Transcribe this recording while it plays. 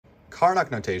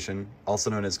Karnaukh notation, also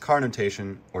known as Car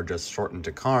notation or just shortened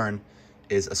to Karn,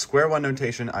 is a Square-1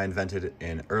 notation I invented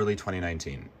in early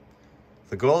 2019.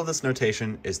 The goal of this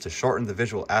notation is to shorten the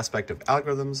visual aspect of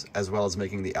algorithms as well as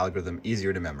making the algorithm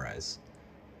easier to memorize.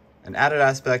 An added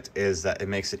aspect is that it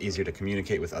makes it easier to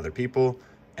communicate with other people,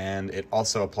 and it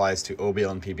also applies to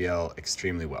OBL and PBL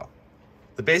extremely well.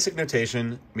 The basic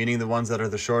notation, meaning the ones that are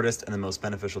the shortest and the most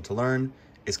beneficial to learn,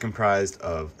 is comprised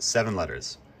of 7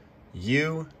 letters: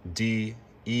 U, D,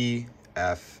 E,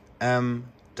 F, M,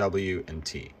 W, and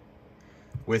T.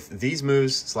 With these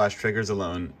moves/triggers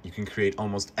alone, you can create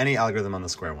almost any algorithm on the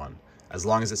Square-1, as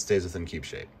long as it stays within cube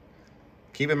shape.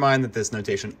 Keep in mind that this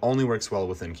notation only works well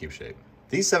within cube shape.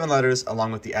 These 7 letters,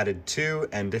 along with the added 2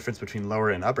 and difference between lower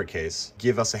and uppercase,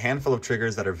 give us a handful of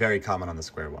triggers that are very common on the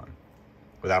Square-1.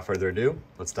 Without further ado,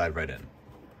 let's dive right in.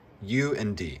 U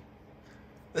and D.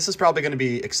 This is probably going to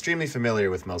be extremely familiar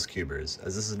with most cubers,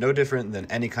 as this is no different than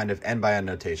any kind of n-by-n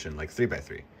notation like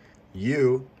 3x3.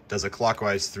 U does a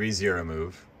clockwise 3-0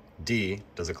 move, D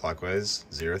does a clockwise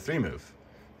 0-3 move,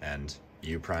 and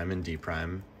U prime and D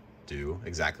prime do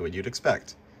exactly what you'd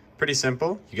expect. Pretty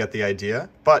simple, you get the idea,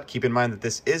 but keep in mind that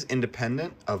this is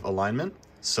independent of alignment,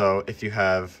 so if you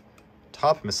have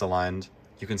top misaligned,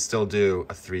 you can still do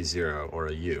a 3-0 or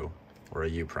a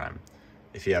U prime.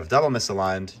 If you have double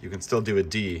misaligned, you can still do a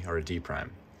D or a D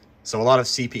prime. So a lot of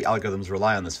CP algorithms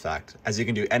rely on this fact, as you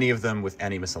can do any of them with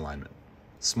any misalignment.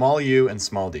 Small u and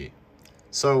small d.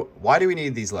 So why do we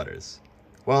need these letters?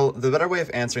 Well, the better way of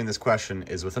answering this question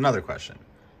is with another question.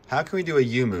 How can we do a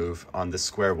u move on this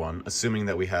Square-1, assuming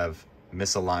that we have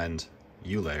misaligned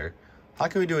u layer? How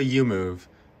can we do a u move,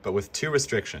 but with 2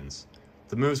 restrictions?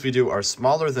 The moves we do are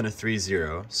smaller than a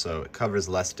 3-0, so it covers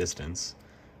less distance,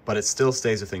 but it still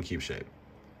stays within cube shape.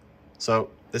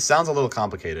 So this sounds a little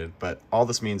complicated, but all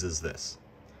this means is this.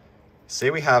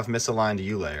 Say we have misaligned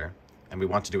u layer, and we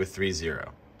want to do a 3-0,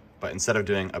 but instead of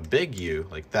doing a big U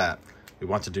like that, we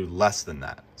want to do less than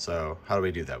that. So how do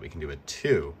we do that? We can do a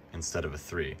 2 instead of a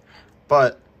 3,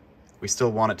 but we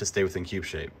still want it to stay within cube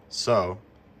shape. So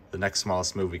the next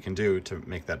smallest move we can do to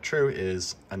make that true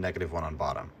is a -1 on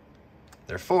bottom.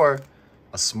 Therefore,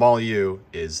 a small u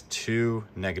is 2,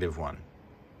 -1.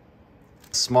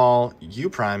 Small u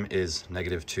prime is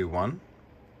 -2, 1.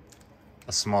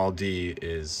 A small d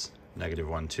is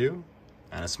 -1, 2.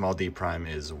 And a small d prime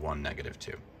is 1,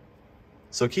 -2.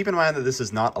 So keep in mind that this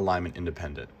is not alignment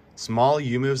independent. Small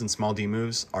u moves and small d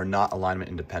moves are not alignment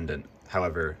independent.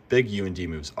 However, big u and d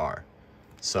moves are.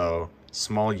 So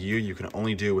small u you can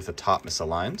only do with the top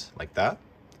misaligned, like that.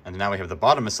 And now we have the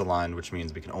bottom misaligned, which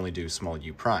means we can only do small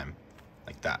u prime,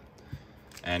 like that.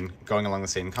 And going along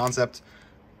the same concept,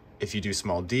 if you do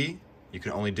small d, you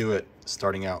can only do it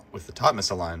starting out with the top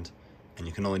misaligned, and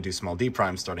you can only do small d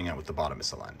prime starting out with the bottom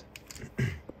misaligned.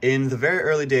 In the very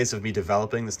early days of me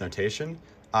developing this notation,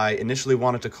 I initially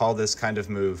wanted to call this kind of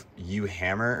move U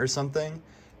hammer or something,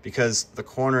 because the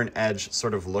corner and edge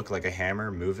sort of look like a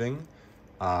hammer moving,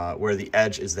 where the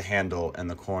edge is the handle and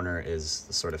the corner is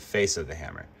the sort of face of the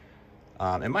hammer.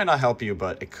 It might not help you,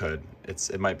 but it could.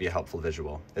 It might be a helpful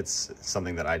visual. It's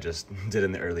something that I just did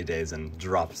in the early days and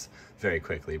dropped very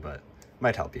quickly, but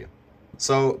might help you.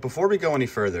 So before we go any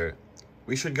further,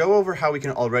 we should go over how we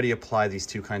can already apply these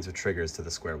 2 kinds of triggers to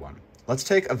the Square-1. Let's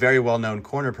take a very well-known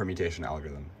corner permutation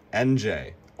algorithm,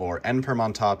 NJ, or N perm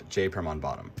on top, J perm on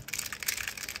bottom.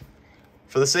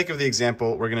 For the sake of the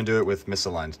example, we're going to do it with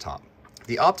misaligned top.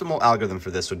 The optimal algorithm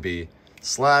for this would be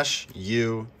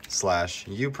 /u/u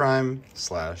prime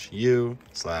 /u/u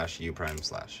prime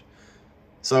 /.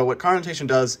 So what Car notation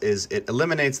does is it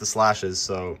eliminates the slashes,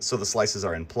 so the slices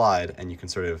are implied, and you can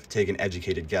sort of take an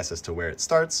educated guess as to where it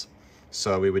starts.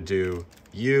 So we would do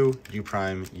U, U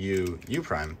prime, U, U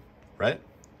prime, right?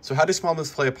 So how do small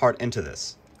moves play a part into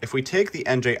this? If we take the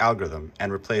NJ algorithm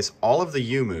and replace all of the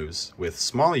U moves with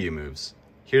small u moves,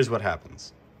 here's what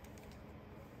happens.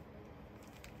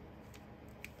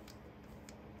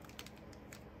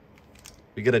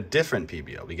 We get a different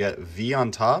PBL. We get V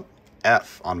on top,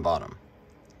 F on bottom.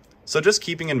 So just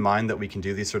keeping in mind that we can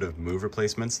do these sort of move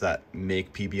replacements that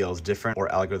make PBLs different or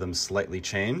algorithms slightly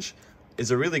change is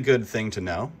a really good thing to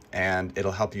know, and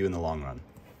it'll help you in the long run.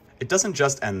 It doesn't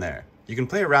just end there. You can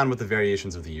play around with the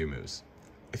variations of the U moves.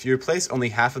 If you replace only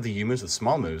half of the U moves with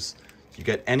small moves, you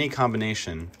get any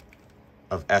combination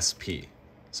of SP.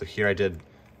 So here I did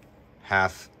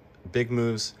half big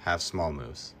moves, half small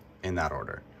moves, in that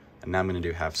order. And now I'm going to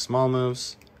do half small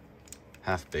moves,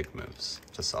 half big moves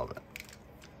to solve it.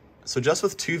 So just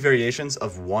with 2 variations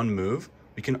of 1 move,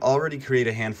 we can already create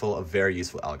a handful of very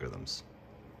useful algorithms.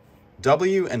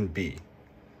 W and B.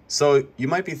 So you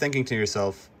might be thinking to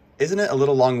yourself, Isn't it a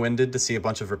little long-winded to see a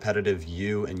bunch of repetitive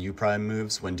u and u prime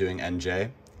moves when doing nj?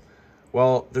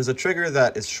 Well, there's a trigger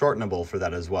that is shortenable for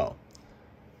that as well.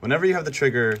 Whenever you have the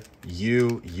trigger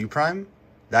u prime,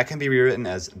 that can be rewritten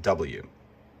as w.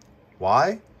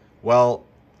 Why? Well,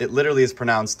 it literally is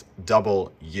pronounced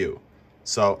double u.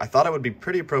 So I thought it would be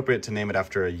pretty appropriate to name it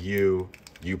after a u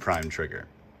prime trigger.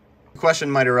 The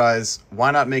question might arise, why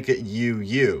not make it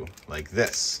u like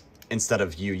this instead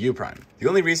of u prime? The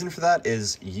only reason for that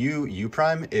is u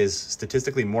prime is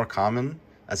statistically more common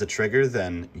as a trigger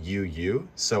than u,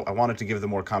 so I wanted to give the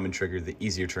more common trigger the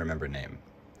easier to remember name.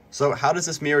 So how does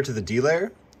this mirror to the D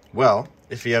layer? Well,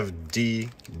 if you have D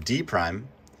prime,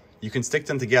 you can stick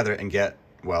them together and get,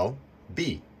 well,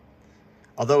 B.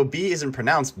 Although B isn't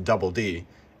pronounced double D,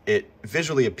 it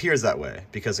visually appears that way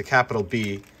because a capital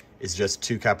B is just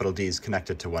two capital D's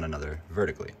connected to one another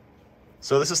vertically.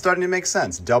 So this is starting to make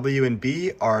sense. W and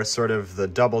B are sort of the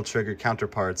double trigger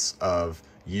counterparts of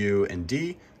U and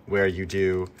D, where you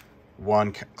do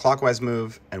one clockwise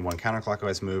move and one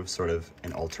counterclockwise move, sort of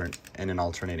in an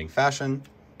alternating fashion.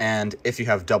 And if you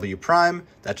have W prime,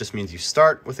 that just means you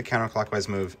start with a counterclockwise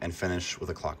move and finish with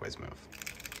a clockwise move.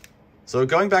 So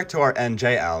going back to our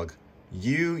NJ alg,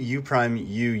 U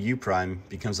prime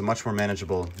becomes a much more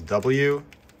manageable W.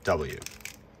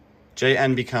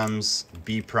 JN becomes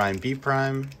B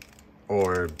prime,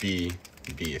 or B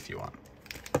if you want.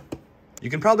 You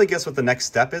can probably guess what the next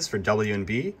step is for W and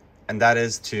B, and that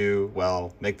is to,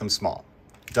 well, make them small.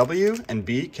 W and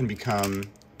B can become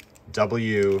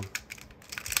W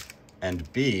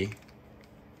and B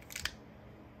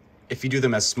if you do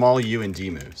them as small U and D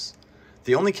moves.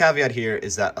 The only caveat here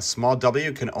is that a small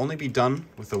W can only be done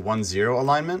with a 1-0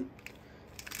 alignment,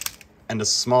 and a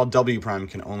small W prime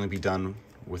can only be done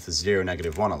with a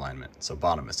 0-1 alignment, so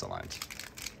bottom misaligned.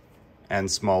 And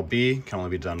small b can only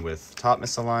be done with top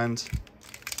misaligned,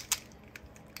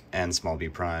 and small b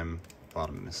prime,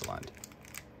 bottom misaligned.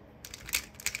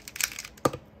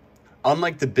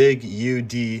 Unlike the big U,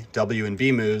 D, W, and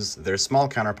B moves, their small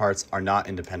counterparts are not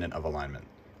independent of alignment.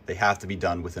 They have to be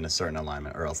done within a certain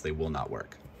alignment or else they will not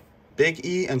work. Big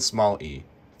E and small e.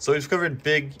 So we've covered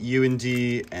big U and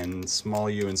D and small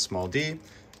u and small d,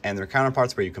 and their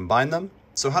counterparts where you combine them.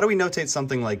 So how do we notate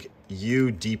something like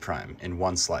U D prime in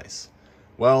one slice?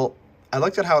 Well, I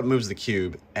looked at how it moves the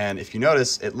cube, and if you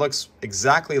notice, it looks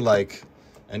exactly like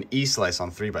an E slice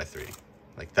on 3x3,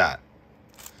 like that.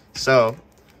 So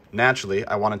naturally,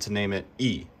 I wanted to name it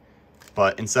E,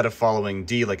 but instead of following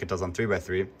D like it does on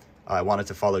 3x3, I wanted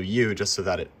to follow U just so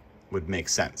that it would make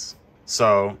sense.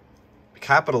 So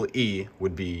capital E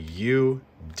would be U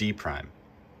D prime,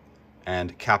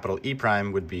 and capital E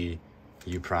prime would be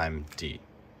U prime D,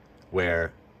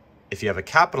 where if you have a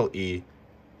capital E,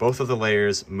 both of the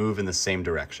layers move in the same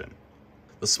direction.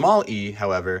 The small e,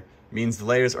 however, means the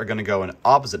layers are going to go in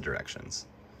opposite directions.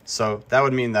 So that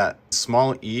would mean that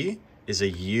small e is a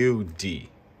UD,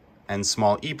 and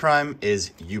small e prime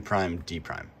is U prime D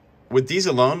prime. With these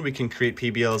alone, we can create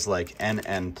PBLs like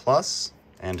NN plus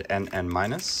and NN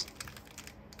minus.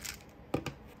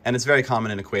 And it's very common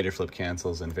in equator flip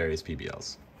cancels and various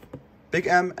PBLs. Big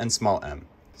M and small m.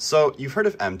 So you've heard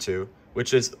of M2,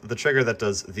 which is the trigger that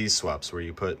does these swaps, where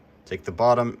you take the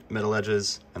bottom middle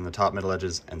edges and the top middle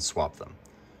edges and swap them.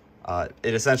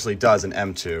 It essentially does an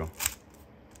M2,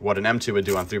 what an M2 would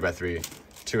do on 3x3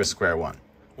 to a square-1.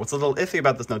 What's a little iffy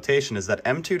about this notation is that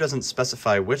M2 doesn't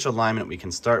specify which alignment we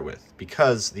can start with,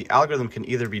 because the algorithm can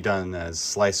either be done as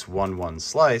slice 1, 1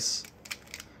 slice,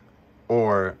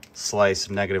 or slice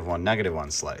 -1,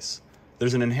 -1 slice.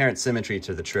 There's an inherent symmetry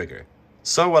to the trigger.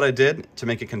 So what I did to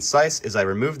make it concise is I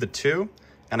removed the 2,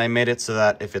 and I made it so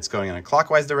that if it's going in a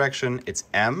clockwise direction, it's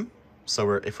M. So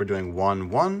if we're doing 1,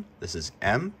 1, this is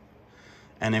M.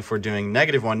 And if we're doing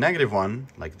 -1, -1,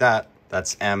 like that,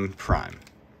 that's M prime.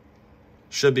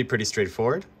 Should be pretty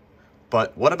straightforward.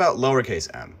 But what about lowercase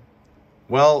m?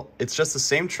 Well, it's just the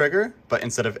same trigger, but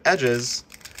instead of edges,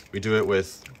 we do it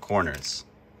with corners.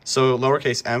 So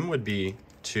lowercase m would be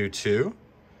 2, 2,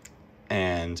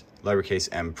 and lowercase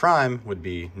m prime would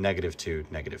be -2,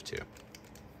 -2.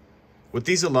 With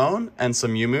these alone and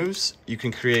some U moves, you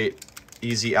can create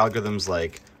easy algorithms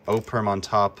like O perm on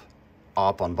top,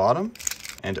 op on bottom,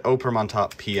 and O perm on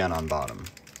top, PN on bottom.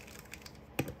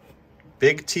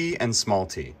 Big T and small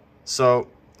t. So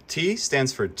T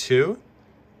stands for 2,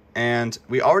 and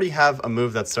we already have a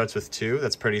move that starts with 2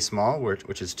 that's pretty small,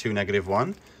 which is 2,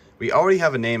 -1. We already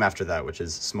have a name after that, which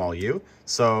is small u.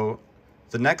 So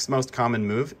the next most common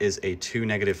move is a 2,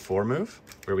 -4 move,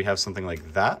 where we have something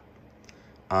like that,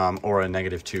 or a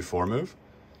 -2, 4 move.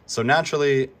 So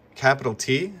naturally, capital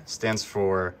T stands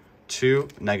for 2,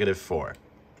 -4.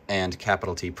 And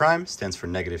capital T prime stands for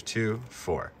 -2,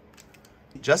 4.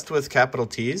 Just with capital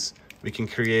T's, we can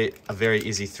create a very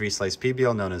easy 3-slice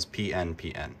PBL known as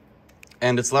PN.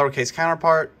 And its lowercase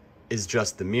counterpart is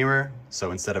just the mirror.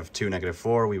 So instead of 2,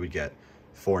 -4, we would get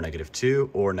 4, -2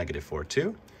 or -4,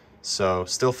 2. So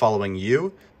still following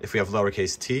U, if we have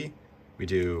lowercase t, we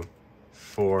do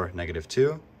 4,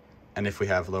 -2. And if we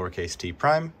have lowercase t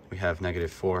prime, we have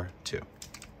 -4, 2.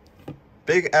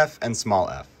 Big F and small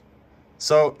f.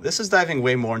 So this is diving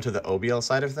way more into the OBL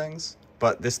side of things,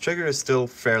 but this trigger is still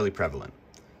fairly prevalent.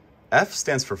 F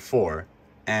stands for 4,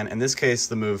 and in this case,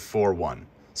 the move 4, 1.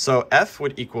 So F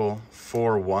would equal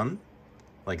 4, 1,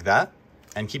 like that.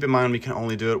 And keep in mind, we can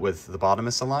only do it with the bottom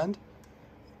misaligned.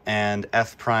 And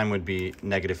F prime would be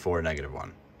 -4,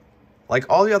 -1. Like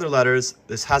all the other letters,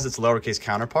 this has its lowercase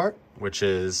counterpart, which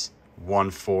is 1,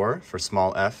 4 for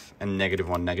small f and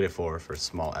 -1, -4 for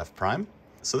small f prime.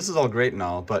 So this is all great and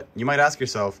all, but you might ask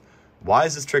yourself, why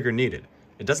is this trigger needed?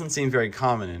 It doesn't seem very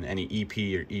common in any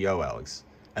EP or EO algs.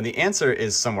 And the answer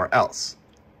is somewhere else,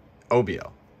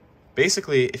 OBL.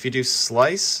 Basically, if you do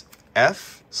slice,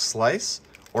 F, slice,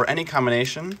 or any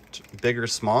combination, big or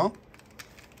small,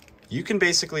 you can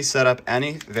basically set up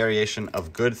any variation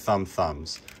of good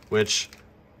thumbs, which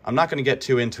I'm not going to get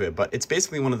too into it, but it's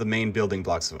basically one of the main building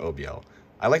blocks of OBL.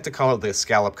 I like to call it the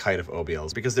scallop kite of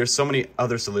OBLs because there's so many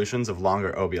other solutions of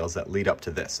longer OBLs that lead up to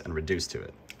this and reduce to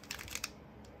it.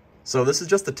 So this is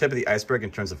just the tip of the iceberg in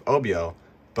terms of OBL,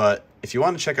 but if you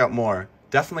want to check out more,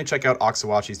 definitely check out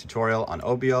Oxawachi's tutorial on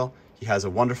OBL. He has a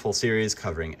wonderful series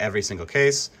covering every single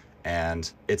case,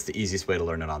 and it's the easiest way to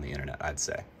learn it on the internet, I'd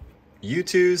say.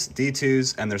 U2s,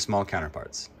 D2s, and their small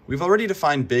counterparts. We've already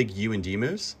defined big U and D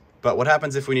moves, but what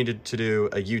happens if we needed to do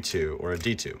a U2 or a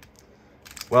D2?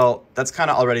 Well, that's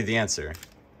kind of already the answer.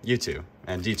 U2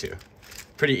 and D2.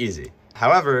 Pretty easy.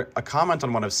 However, a comment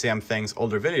on one of Sam Feng's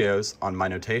older videos on my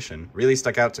notation really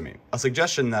stuck out to me. A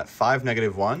suggestion that 5,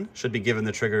 -1 should be given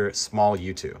the trigger small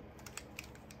U2.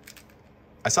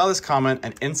 I saw this comment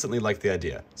and instantly liked the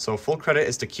idea, so full credit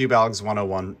is to CubeAlgs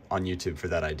 101 on YouTube for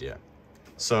that idea.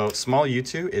 So small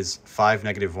U2 is 5,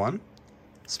 -1.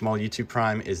 Small U2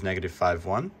 prime is -5,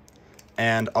 1.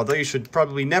 And although you should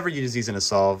probably never use these in a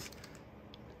solve,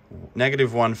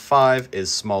 -1, 5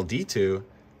 is small D2,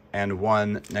 and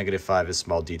 1, -5 is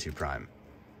small D2 prime.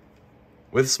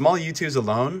 With small U2s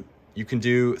alone, you can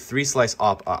do 3-slice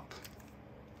op up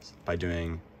by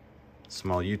doing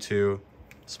small U2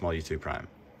 prime.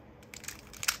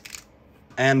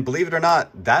 And believe it or not,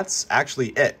 that's actually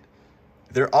it.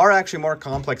 There are actually more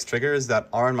complex triggers that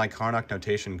are in my Karnaukh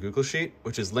notation Google Sheet,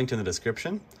 which is linked in the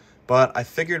description, but I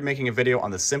figured making a video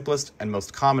on the simplest and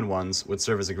most common ones would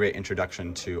serve as a great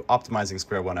introduction to optimizing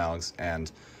Square-1 algs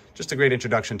and just a great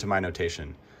introduction to my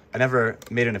notation. I never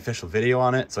made an official video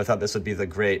on it, so I thought this would be the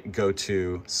great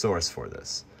go-to source for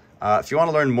this. If you want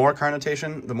to learn more car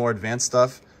notation, the more advanced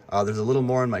stuff, there's a little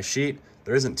more in my sheet.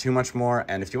 There isn't too much more,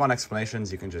 and if you want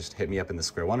explanations, you can just hit me up in the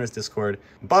Square-1ers Discord.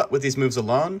 But with these moves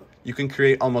alone, you can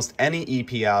create almost any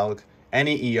EP alg,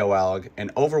 any EO alg,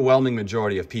 an overwhelming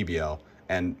majority of PBL,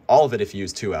 and all of it if you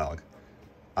use 2alg.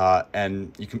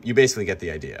 And you basically get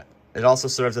the idea. It also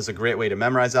serves as a great way to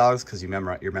memorize algs because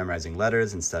you're memorizing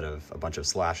letters instead of a bunch of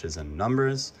slashes and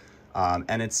numbers.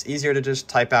 And it's easier to just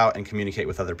type out and communicate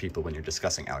with other people when you're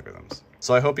discussing algorithms.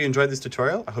 So I hope you enjoyed this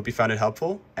tutorial. I hope you found it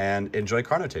helpful, and enjoy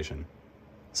car notation.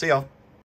 See y'all.